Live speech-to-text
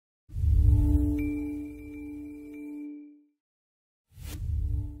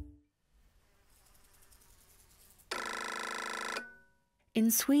In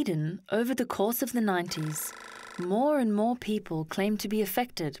Sweden, over the course of the 90s, more and more people claim to be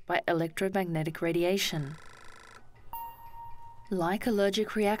affected by electromagnetic radiation. Like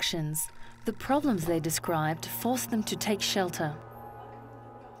allergic reactions, the problems they described forced them to take shelter,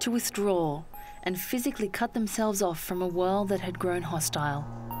 to withdraw, and physically cut themselves off from a world that had grown hostile.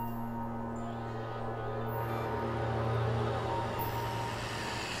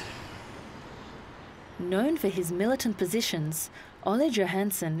 Known for his militant positions, Ole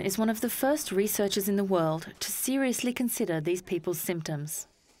Johansson is one of the first researchers in the world to seriously consider these people's symptoms.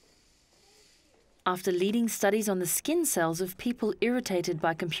 After leading studies on the skin cells of people irritated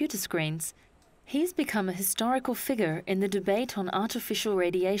by computer screens, he's become a historical figure in the debate on artificial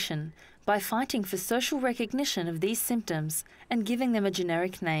radiation by fighting for social recognition of these symptoms and giving them a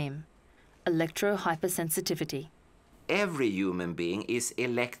generic name: electrohypersensitivity. Every human being is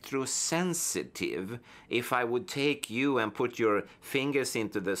electrosensitive. If I would take you and put your fingers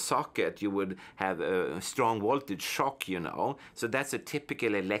into the socket, you would have a strong voltage shock, you know. So that's a typical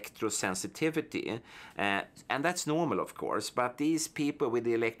electrosensitivity. And that's normal, of course. But these people with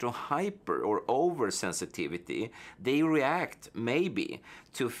the electrohyper or oversensitivity, they react, maybe,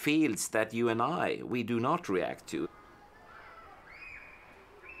 to fields that you and we do not react to.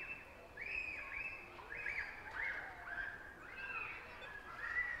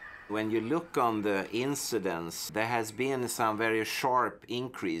 When you look on the incidence, there has been some very sharp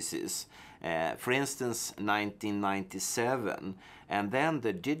increases. For instance, 1997, and then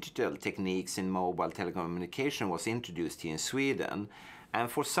the digital techniques in mobile telecommunication was introduced here in Sweden.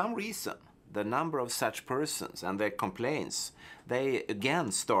 And for some reason, the number of such persons and their complaints, they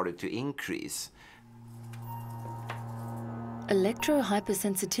again started to increase.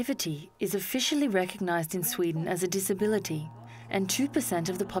 Electrohypersensitivity is officially recognized in Sweden as a disability, and 2%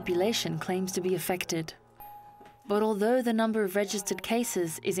 of the population claims to be affected. But although the number of registered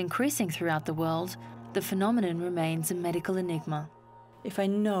cases is increasing throughout the world, the phenomenon remains a medical enigma. If I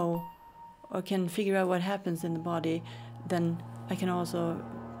know or can figure out what happens in the body, then I can also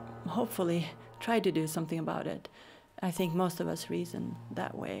hopefully try to do something about it. I think most of us reason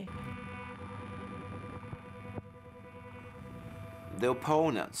that way. The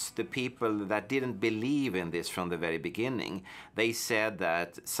opponents, the people that didn't believe in this from the very beginning, they said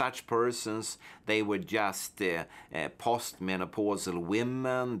that such persons, they were just postmenopausal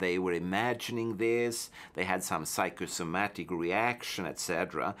women, they were imagining this, they had some psychosomatic reaction,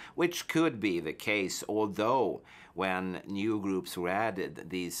 etc., which could be the case, although when new groups were added,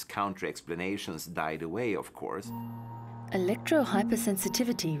 these counter-explanations died away, of course.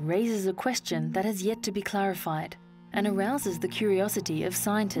 Electrohypersensitivity raises a question that has yet to be clarified, and arouses the curiosity of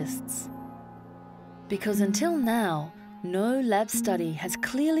scientists. Because until now, no lab study has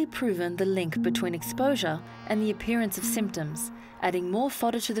clearly proven the link between exposure and the appearance of symptoms, adding more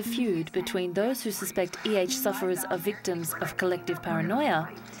fodder to the feud between those who suspect EH sufferers are victims of collective paranoia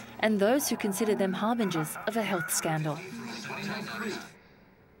and those who consider them harbingers of a health scandal.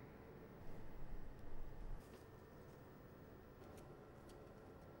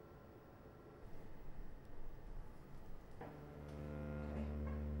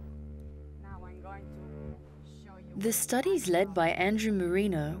 The studies led by Andrew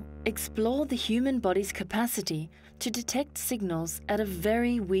Marino explore the human body's capacity to detect signals at a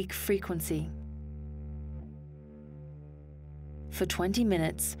very weak frequency. For 20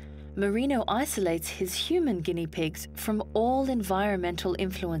 minutes, Marino isolates his human guinea pigs from all environmental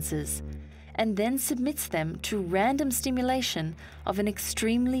influences and then submits them to random stimulation of an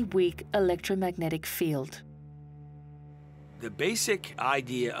extremely weak electromagnetic field. The basic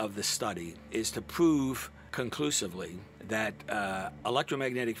idea of the study is to prove conclusively that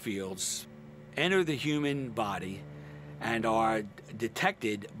electromagnetic fields enter the human body and are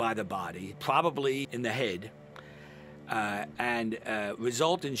detected by the body, probably in the head, and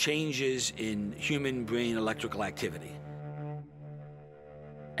result in changes in human brain electrical activity.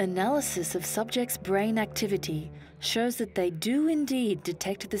 Analysis of subjects' brain activity shows that they do indeed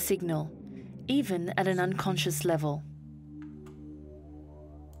detect the signal, even at an unconscious level.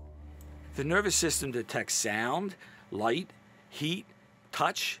 The nervous system detects sound, light, heat,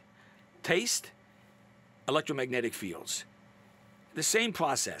 touch, taste, electromagnetic fields. The same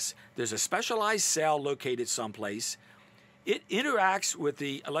process. There's a specialized cell located someplace. It interacts with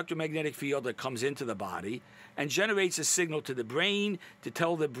the electromagnetic field that comes into the body and generates a signal to the brain to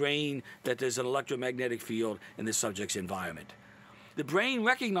tell the brain that there's an electromagnetic field in the subject's environment. The brain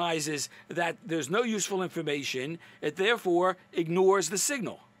recognizes that there's no useful information. It therefore ignores the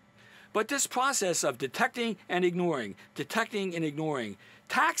signal. But this process of detecting and ignoring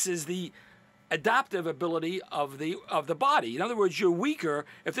taxes the adaptive ability of the body. In other words, you're weaker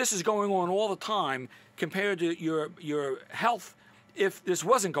if this is going on all the time compared to your health if this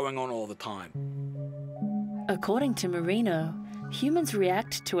wasn't going on all the time. According to Marino, humans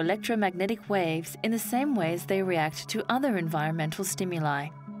react to electromagnetic waves in the same ways they react to other environmental stimuli.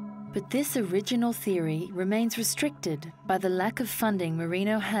 But this original theory remains restricted by the lack of funding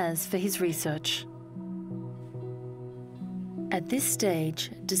Marino has for his research. At this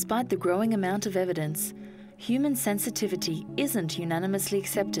stage, despite the growing amount of evidence, human sensitivity isn't unanimously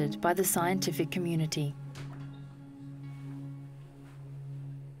accepted by the scientific community.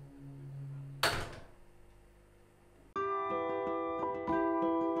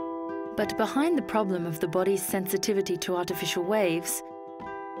 But behind the problem of the body's sensitivity to artificial waves,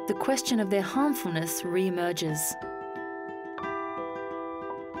 the question of their harmfulness re-emerges.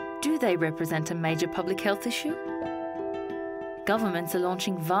 Do they represent a major public health issue? Governments are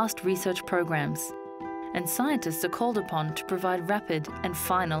launching vast research programs, and scientists are called upon to provide rapid and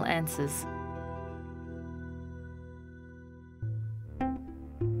final answers.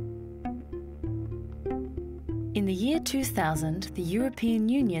 In the year 2000, the European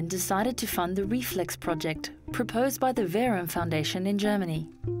Union decided to fund the Reflex project, proposed by the Verum Foundation in Germany.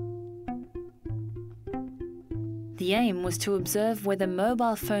 The aim was to observe whether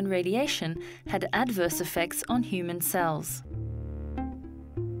mobile phone radiation had adverse effects on human cells.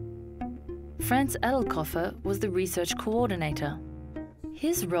 Franz Edelkofer was the research coordinator.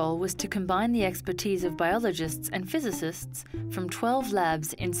 His role was to combine the expertise of biologists and physicists from 12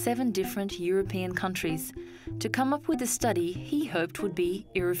 labs in 7 different European countries to come up with a study he hoped would be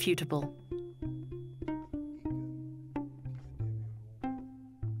irrefutable.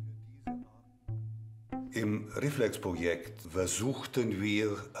 Im Reflex-Projekt versuchten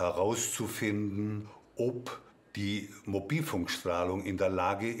wir herauszufinden, ob die Mobilfunkstrahlung in der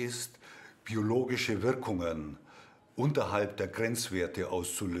Lage ist, biologische Wirkungen unterhalb der Grenzwerte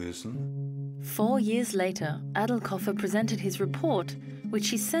auszulösen. 4 years later, Edelkofer presented his report, which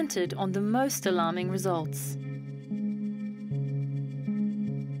he centered on the most alarming results.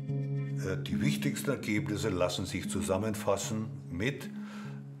 Die wichtigsten Ergebnisse lassen sich zusammenfassen mit: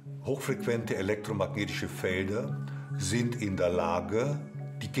 hochfrequente elektromagnetische Felder sind in der Lage,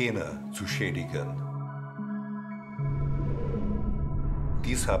 die Gene zu schädigen.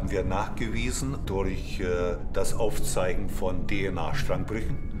 Dies haben wir nachgewiesen durch das Aufzeigen von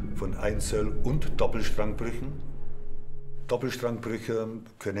DNA-Strangbrüchen, von Einzel- und Doppelstrangbrüchen. Doppelstrangbrüche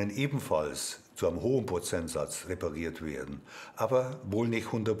können ebenfalls zu einem hohen Prozentsatz repariert werden, aber wohl nicht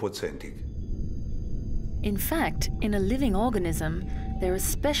 100%ig. In fact, in a living organism, there are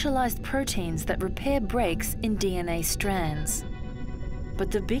specialized proteins that repair breaks in DNA strands.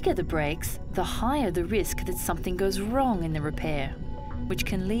 But the bigger the breaks, the higher the risk that something goes wrong in the repair, which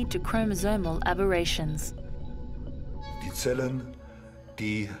can lead to chromosomal aberrations. Die Zellen,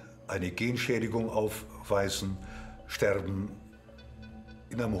 die eine Genschädigung aufweisen, sterben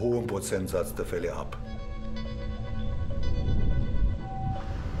in einem hohen Prozentsatz der Fälle ab.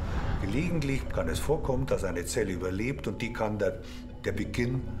 Gelegentlich kann es vorkommen, dass eine Zelle überlebt und die kann der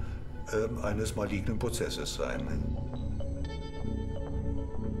Beginn eines malignen Prozesses sein.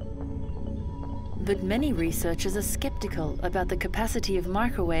 But many researchers are skeptical about the capacity of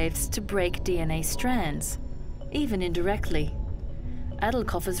microwaves to break DNA strands, even indirectly.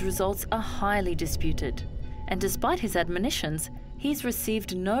 Edelkofer's results are highly disputed, and despite his admonitions, he's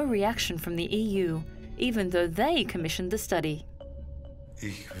received no reaction from the EU, even though they commissioned the study.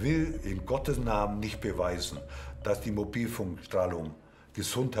 Ich will in Gottes Namen nicht beweisen, dass die Mobilfunkstrahlung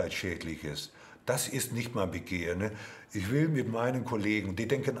gesundheitsschädlich ist. Das ist nicht mein Begehren. Ich will mit meinen Kollegen, die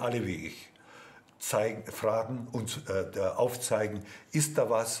denken alle wie ich, fragen und aufzeigen, ist da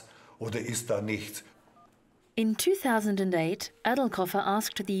was oder ist da nichts. In 2008, Edelkofer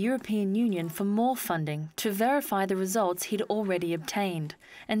asked the European Union for more funding to verify the results he'd already obtained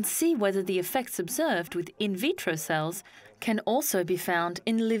and see whether the effects observed with in vitro cells can also be found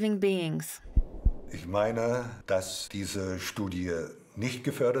in living beings. Ich meine, dass diese Studie nicht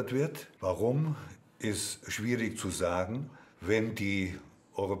gefördert wird. Warum, ist schwierig zu sagen. Wenn die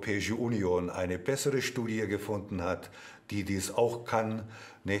Europäische Union eine bessere Studie gefunden hat, die dies auch kann,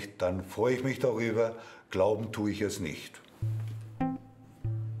 nicht, dann freue ich mich darüber. Glauben tue ich es nicht.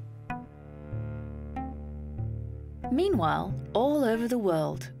 Meanwhile, all over the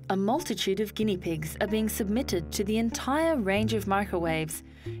world, a multitude of guinea pigs are being submitted to the entire range of microwaves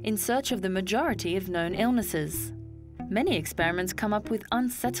in search of the majority of known illnesses. Many experiments come up with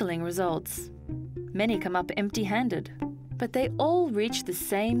unsettling results. Many come up empty-handed, but they all reach the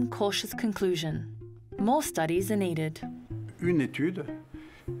same cautious conclusion. More studies are needed. Une étude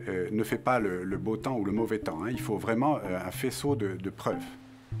ne fait pas le beau temps ou le mauvais temps. Il faut vraiment un faisceau de preuves.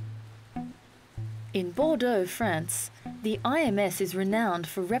 In Bordeaux, France, the IMS is renowned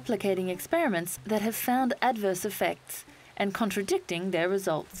for replicating experiments that have found adverse effects and contradicting their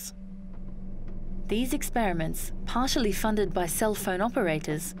results. These experiments, partially funded by cell phone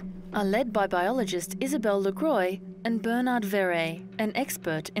operators, are led by biologist Isabelle Legroy and Bernard Verret, an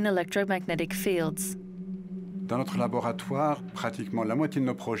expert in electromagnetic fields. Dans notre laboratoire, pratiquement la moitié de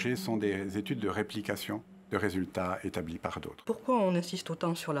nos projets sont des études de réplication de résultats établis par d'autres. Pourquoi on insiste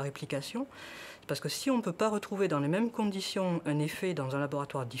autant sur la réplication? Parce que si on ne peut pas retrouver dans les mêmes conditions un effet dans un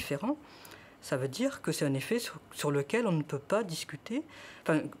laboratoire différent, ça veut dire que c'est un effet sur lequel on ne peut pas discuter,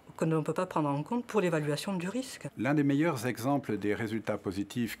 enfin, qu'on ne peut pas prendre en compte pour l'évaluation du risque. L'un des meilleurs exemples des résultats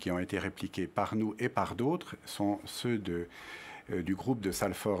positifs qui ont été répliqués par nous et par d'autres sont ceux du groupe de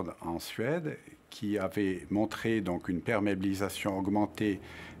Salford en Suède, qui avait montré donc une perméabilisation augmentée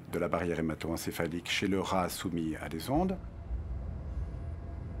de la barrière hémato-encéphalique chez le rat soumis à des ondes.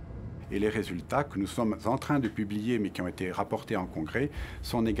 Et les résultats que nous sommes en train de publier, mais qui ont été rapportés en congrès,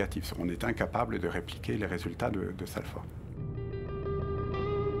 sont négatifs. On est incapable de répliquer les résultats de Salford.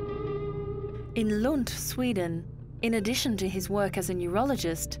 In Lund, Sweden, in addition to his work as a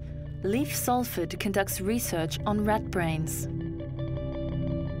neurologist, Leif Salford conducts research on rat brains,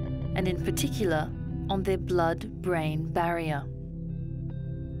 and in particular on their blood-brain barrier.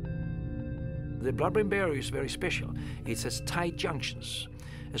 The blood-brain barrier is very special. It has tight junctions.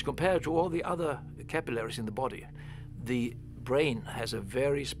 As compared to all the other capillaries in the body, the brain has a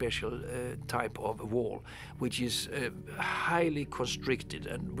very special type of wall, which is highly constricted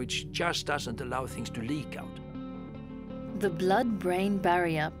and which just doesn't allow things to leak out. The blood-brain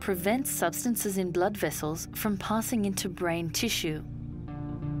barrier prevents substances in blood vessels from passing into brain tissue.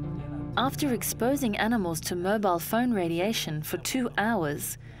 After exposing animals to mobile phone radiation for 2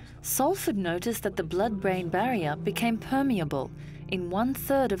 hours, Salford noticed that the blood-brain barrier became permeable in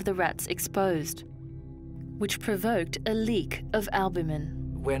 1/3 of the rats exposed, which provoked a leak of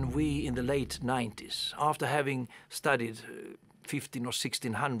albumin. When we, in the late 90s, after having studied 15 or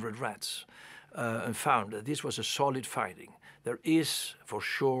 1600 rats and found that this was a solid finding, there is for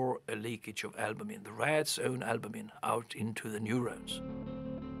sure a leakage of albumin, the rat's own albumin, out into the neurons.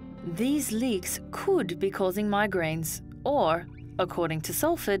 These leaks could be causing migraines or, according to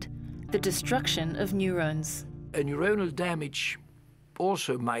Salford, the destruction of neurons. A neuronal damage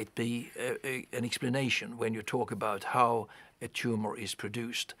also might be an explanation when you talk about how a tumor is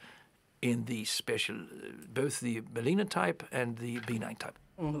produced in these special, both the malignant type and the benign type.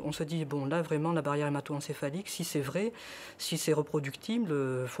 On se dit, bon, là, vraiment, la barrière hémato-encéphalique, si c'est vrai, si c'est reproductible,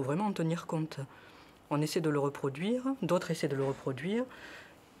 il faut vraiment en tenir compte. On essaie de le reproduire, d'autres essaient de le reproduire,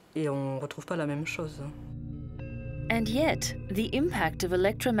 et on ne retrouve pas la même chose. And yet, the impact of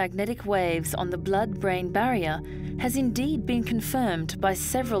electromagnetic waves on the blood-brain barrier has indeed been confirmed by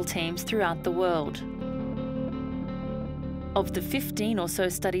several teams throughout the world. Of the 15 or so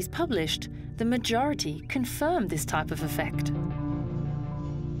studies published, the majority confirm this type of effect.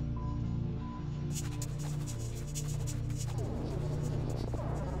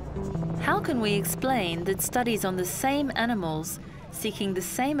 How can we explain that studies on the same animals, seeking the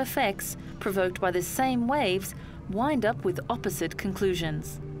same effects provoked by the same waves, wind up with opposite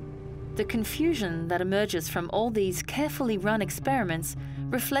conclusions? The confusion that emerges from all these carefully run experiments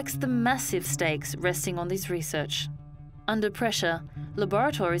reflects the massive stakes resting on this research. Under pressure,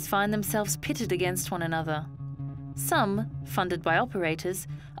 laboratories find themselves pitted against one another. Some, funded by operators,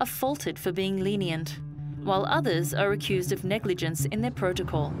 are faulted for being lenient, while others are accused of negligence in their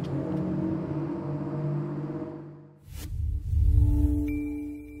protocol.